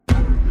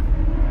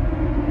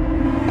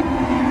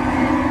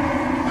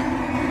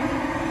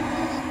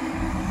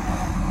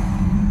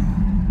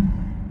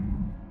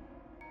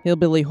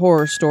Hillbilly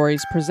Horror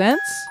Stories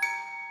presents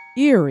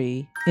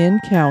Eerie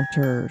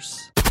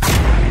Encounters.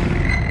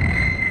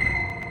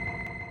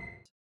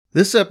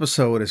 This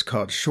episode is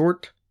called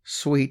Short,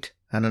 Sweet,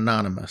 and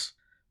Anonymous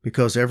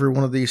because every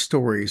one of these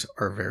stories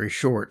are very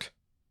short,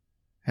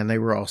 and they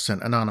were all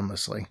sent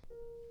anonymously.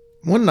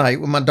 One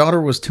night when my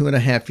daughter was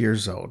 2.5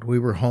 years old, we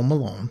were home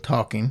alone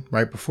talking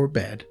right before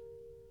bed.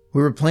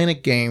 We were playing a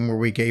game where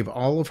we gave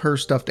all of her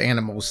stuffed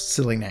animals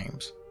silly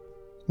names.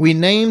 We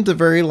named the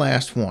very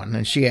last one,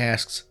 and she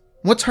asks,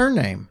 "What's her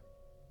name?"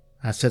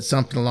 I said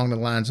something along the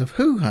lines of,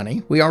 "Who,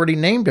 honey? We already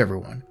named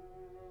everyone."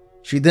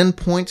 She then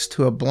points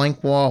to a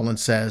blank wall and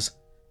says,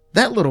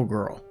 "That little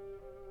girl."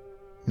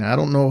 Now, I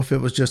don't know if it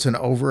was just an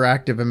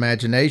overactive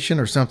imagination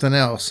or something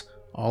else.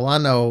 All I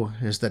know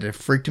is that it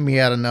freaked me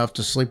out enough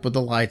to sleep with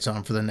the lights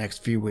on for the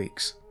next few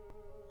weeks.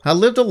 I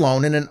lived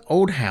alone in an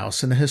old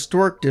house in the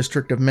historic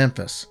district of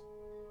Memphis.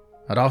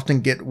 I'd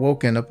often get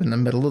woken up in the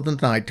middle of the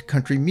night to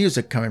country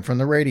music coming from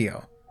the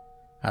radio.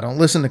 I don't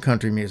listen to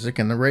country music,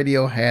 and the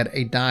radio had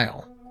a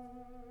dial.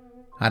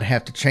 I'd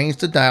have to change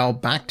the dial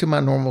back to my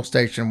normal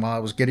station while I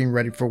was getting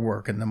ready for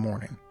work in the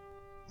morning.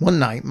 One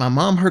night, my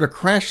mom heard a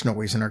crash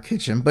noise in our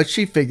kitchen, but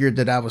she figured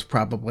that I was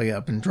probably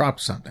up and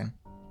dropped something.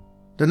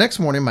 The next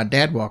morning, my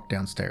dad walked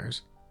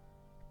downstairs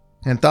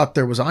and thought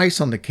there was ice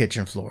on the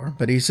kitchen floor,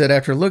 but he said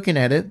after looking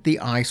at it, the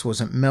ice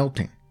wasn't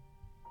melting.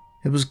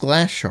 It was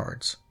glass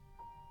shards.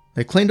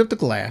 They cleaned up the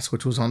glass,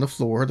 which was on the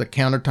floor, the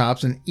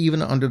countertops, and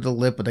even under the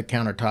lip of the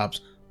countertops,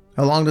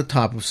 along the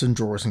top of some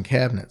drawers and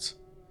cabinets.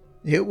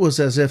 It was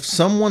as if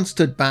someone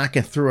stood back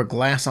and threw a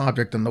glass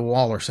object on the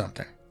wall or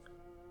something.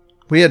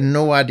 We had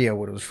no idea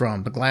what it was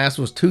from. The glass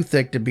was too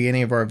thick to be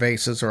any of our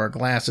vases or our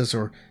glasses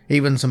or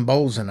even some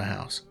bowls in the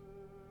house.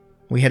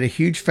 We had a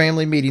huge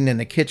family meeting in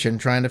the kitchen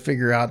trying to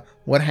figure out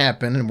what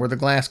happened and where the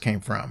glass came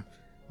from.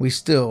 We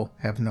still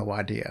have no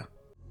idea.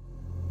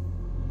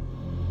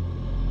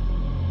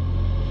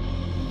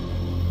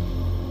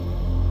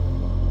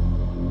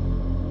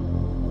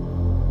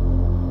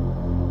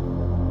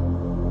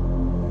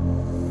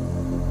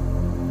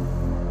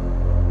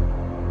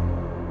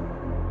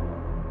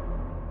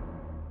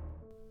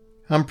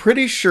 I'm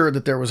pretty sure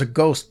that there was a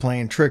ghost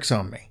playing tricks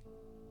on me.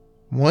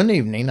 One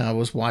evening, I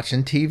was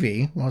watching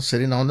TV while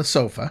sitting on the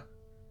sofa.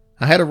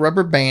 I had a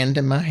rubber band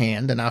in my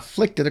hand and I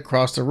flicked it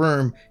across the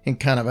room in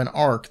kind of an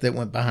arc that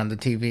went behind the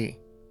TV.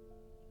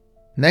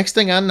 Next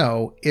thing I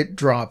know, it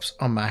drops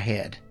on my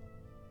head.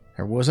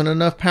 There wasn't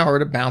enough power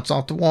to bounce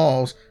off the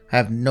walls. I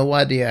have no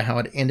idea how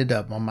it ended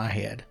up on my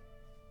head.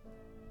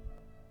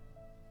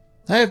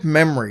 I have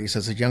memories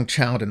as a young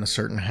child in a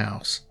certain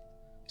house.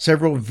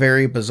 Several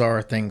very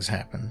bizarre things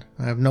happened.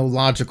 I have no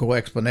logical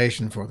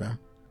explanation for them.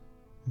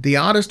 The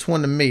oddest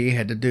one to me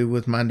had to do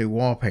with my new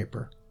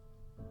wallpaper.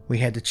 We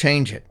had to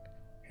change it.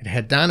 It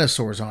had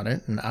dinosaurs on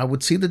it, and I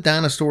would see the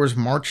dinosaurs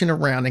marching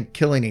around and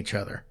killing each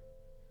other.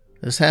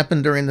 This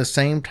happened during the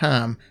same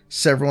time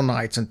several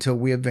nights until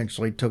we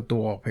eventually took the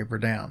wallpaper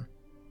down.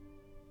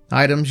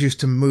 Items used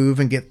to move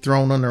and get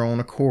thrown on their own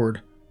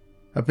accord.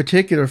 A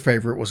particular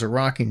favorite was a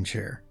rocking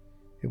chair.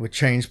 It would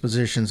change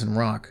positions and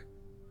rock.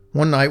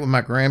 One night when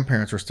my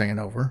grandparents were staying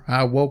over, I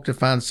awoke to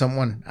find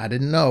someone I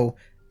didn't know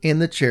in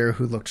the chair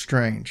who looked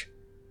strange.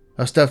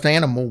 A stuffed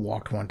animal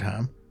walked one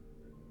time.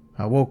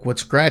 I woke with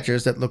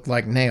scratches that looked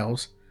like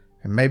nails,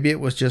 and maybe it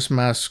was just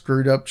my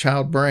screwed up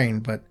child brain,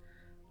 but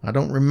I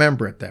don't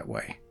remember it that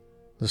way.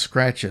 The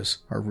scratches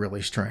are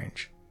really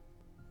strange.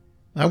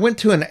 I went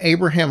to an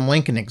Abraham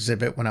Lincoln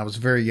exhibit when I was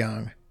very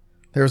young.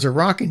 There was a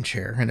rocking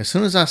chair, and as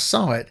soon as I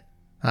saw it,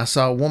 I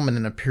saw a woman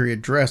in a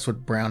period dress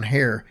with brown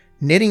hair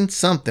knitting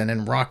something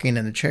and rocking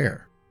in the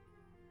chair.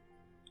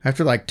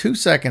 After like 2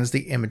 seconds,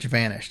 the image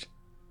vanished.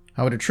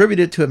 I would attribute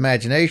it to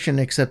imagination,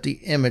 except the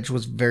image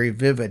was very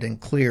vivid and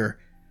clear,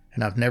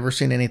 and I've never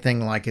seen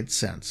anything like it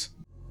since.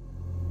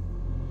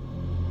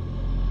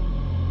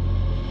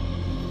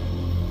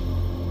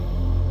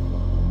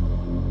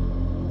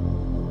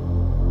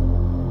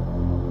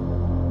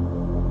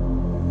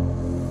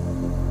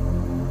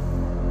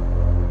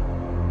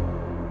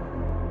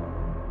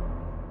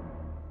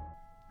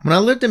 When I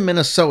lived in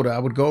Minnesota, I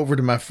would go over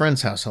to my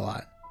friend's house a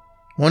lot.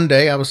 One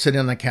day, I was sitting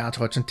on the couch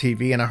watching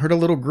TV, and I heard a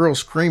little girl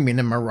screaming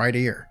in my right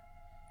ear.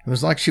 It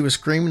was like she was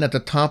screaming at the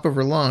top of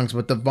her lungs,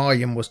 but the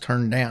volume was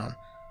turned down,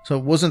 so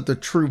it wasn't the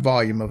true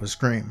volume of a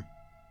scream.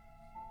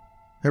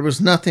 There was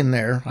nothing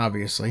there,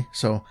 obviously,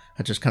 so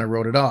I just kind of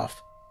wrote it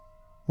off.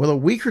 Well, a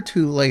week or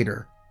two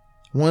later,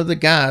 one of the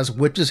guys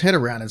whipped his head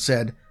around and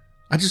said,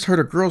 "I just heard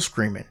a girl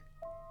screaming."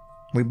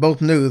 We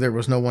both knew there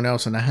was no one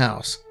else in the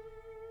house.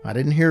 I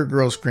didn't hear a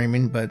girl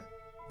screaming, but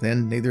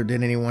then neither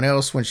did anyone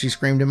else when she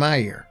screamed in my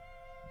ear.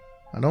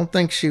 I don't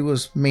think she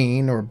was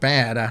mean or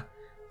bad. I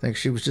think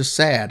she was just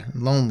sad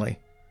and lonely,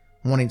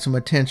 wanting some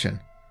attention.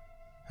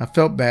 I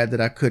felt bad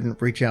that I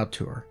couldn't reach out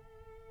to her.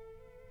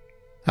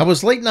 I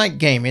was late night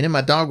gaming and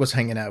my dog was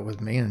hanging out with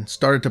me and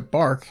started to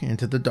bark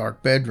into the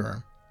dark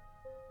bedroom.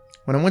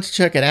 When I went to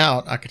check it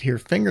out, I could hear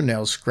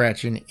fingernails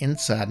scratching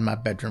inside my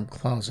bedroom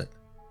closet.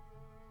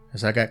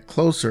 As I got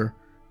closer,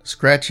 the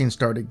scratching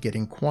started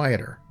getting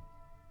quieter.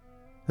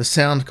 The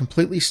sound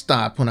completely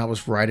stopped when I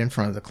was right in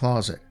front of the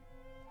closet.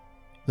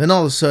 Then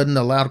all of a sudden,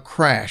 a loud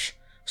crash.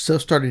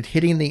 Stuff started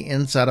hitting the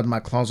inside of my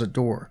closet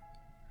door.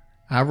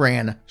 I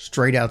ran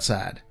straight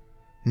outside.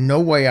 No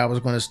way I was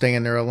going to stay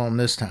in there alone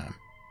this time.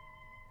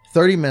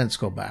 30 minutes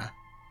go by.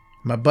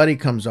 My buddy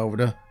comes over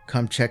to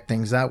come check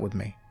things out with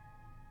me.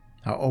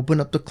 I open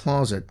up the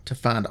closet to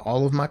find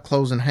all of my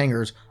clothes and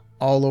hangers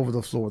all over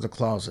the floor of the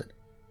closet.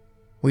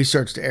 We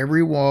searched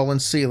every wall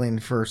and ceiling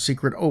for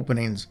secret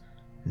openings.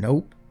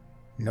 Nope,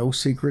 no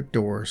secret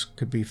doors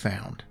could be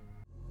found.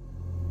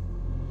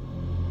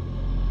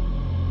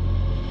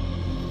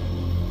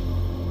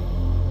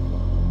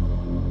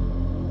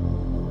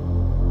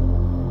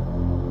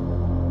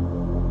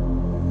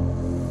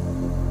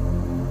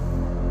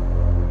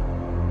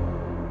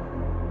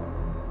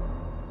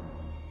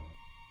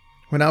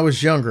 When I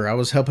was younger, I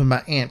was helping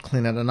my aunt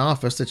clean out an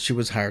office that she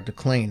was hired to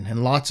clean,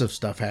 and lots of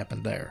stuff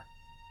happened there.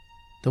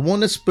 The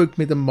one that spooked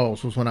me the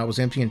most was when I was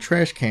emptying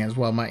trash cans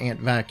while my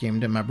aunt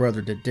vacuumed and my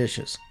brother did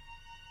dishes.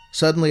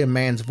 Suddenly, a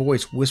man's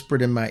voice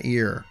whispered in my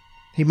ear.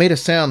 He made a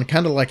sound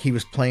kind of like he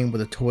was playing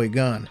with a toy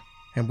gun,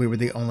 and we were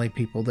the only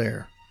people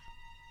there.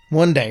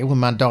 One day, when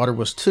my daughter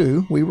was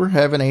 2, we were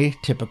having a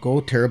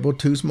typical terrible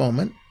twos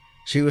moment.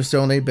 She was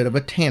throwing a bit of a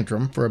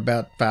tantrum for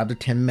about 5 to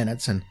 10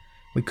 minutes, and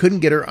we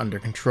couldn't get her under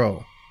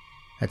control.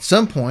 At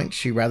some point,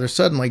 she rather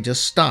suddenly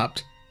just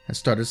stopped and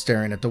started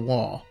staring at the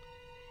wall.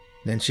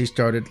 Then she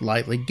started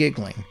lightly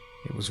giggling.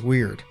 It was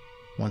weird.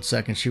 One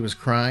second she was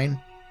crying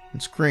and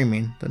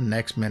screaming. The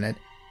next minute,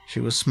 she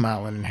was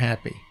smiling and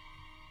happy.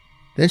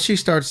 Then she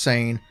started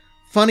saying,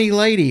 "Funny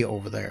lady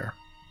over there."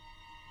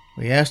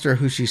 We asked her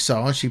who she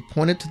saw, and she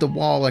pointed to the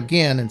wall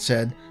again and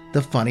said,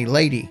 "The funny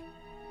lady."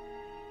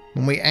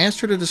 When we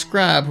asked her to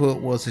describe who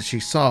it was that she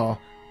saw,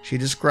 she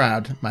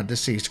described my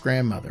deceased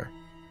grandmother.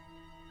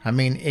 I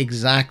mean,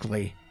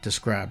 exactly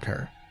described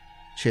her.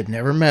 She had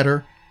never met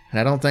her, and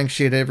I don't think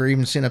she had ever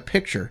even seen a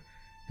picture.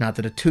 Not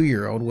that a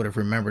 2-year-old would have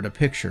remembered a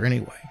picture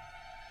anyway.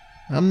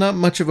 I'm not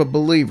much of a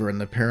believer in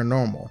the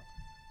paranormal,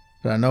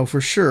 but I know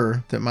for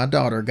sure that my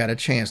daughter got a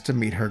chance to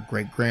meet her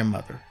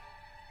great-grandmother,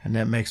 and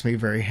that makes me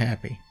very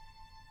happy.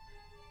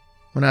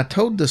 When I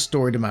told this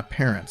story to my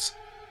parents,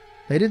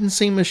 they didn't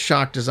seem as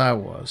shocked as I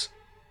was.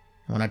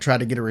 When I tried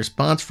to get a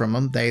response from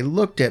them, they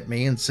looked at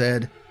me and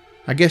said,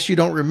 "I guess you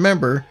don't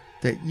remember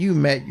that you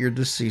met your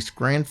deceased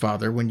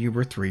grandfather when you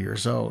were 3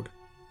 years old.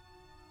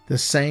 The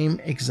same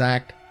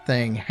exact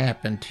thing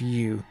happened to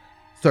you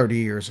 30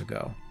 years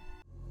ago."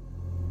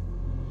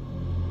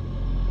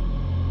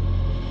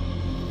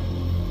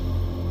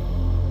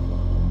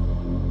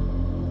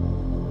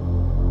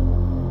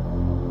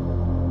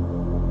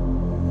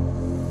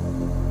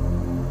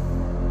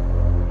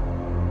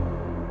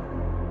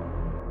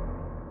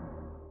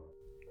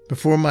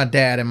 Before my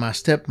dad and my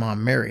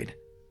stepmom married,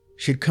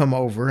 she'd come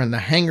over and the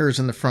hangers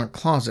in the front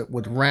closet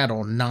would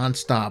rattle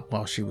nonstop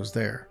while she was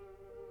there.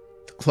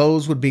 The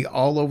clothes would be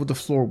all over the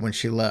floor when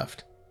she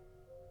left.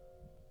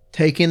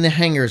 Taking the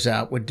hangers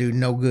out would do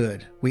no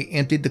good. We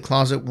emptied the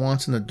closet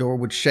once and the door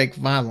would shake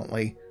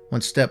violently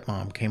when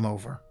stepmom came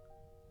over.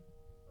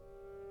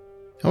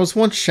 I was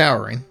once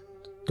showering,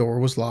 the door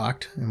was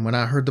locked, and when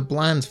I heard the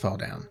blinds fall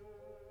down,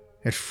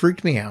 it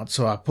freaked me out,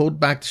 so I pulled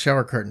back the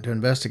shower curtain to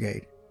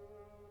investigate.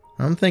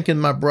 I'm thinking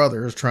my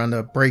brother is trying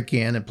to break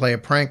in and play a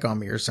prank on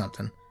me or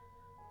something.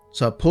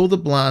 So I pulled the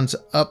blinds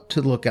up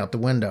to look out the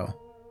window.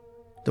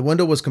 The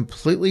window was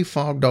completely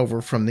fogged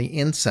over from the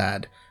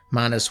inside,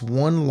 minus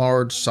one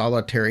large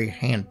solitary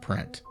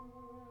handprint.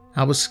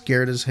 I was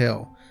scared as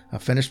hell. I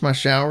finished my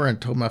shower and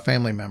told my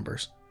family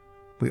members.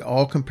 We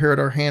all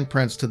compared our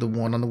handprints to the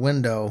one on the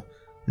window.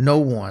 No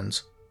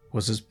one's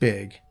was as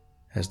big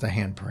as the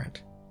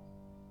handprint.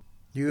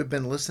 You have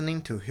been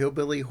listening to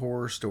Hillbilly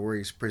Horror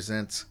Stories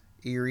presents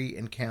Eerie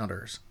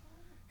Encounters.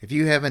 If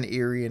you have an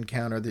eerie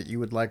encounter that you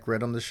would like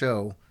read on the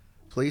show,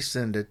 please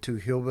send it to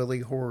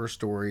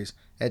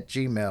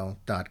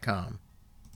hillbillyhorrorstories@gmail.com.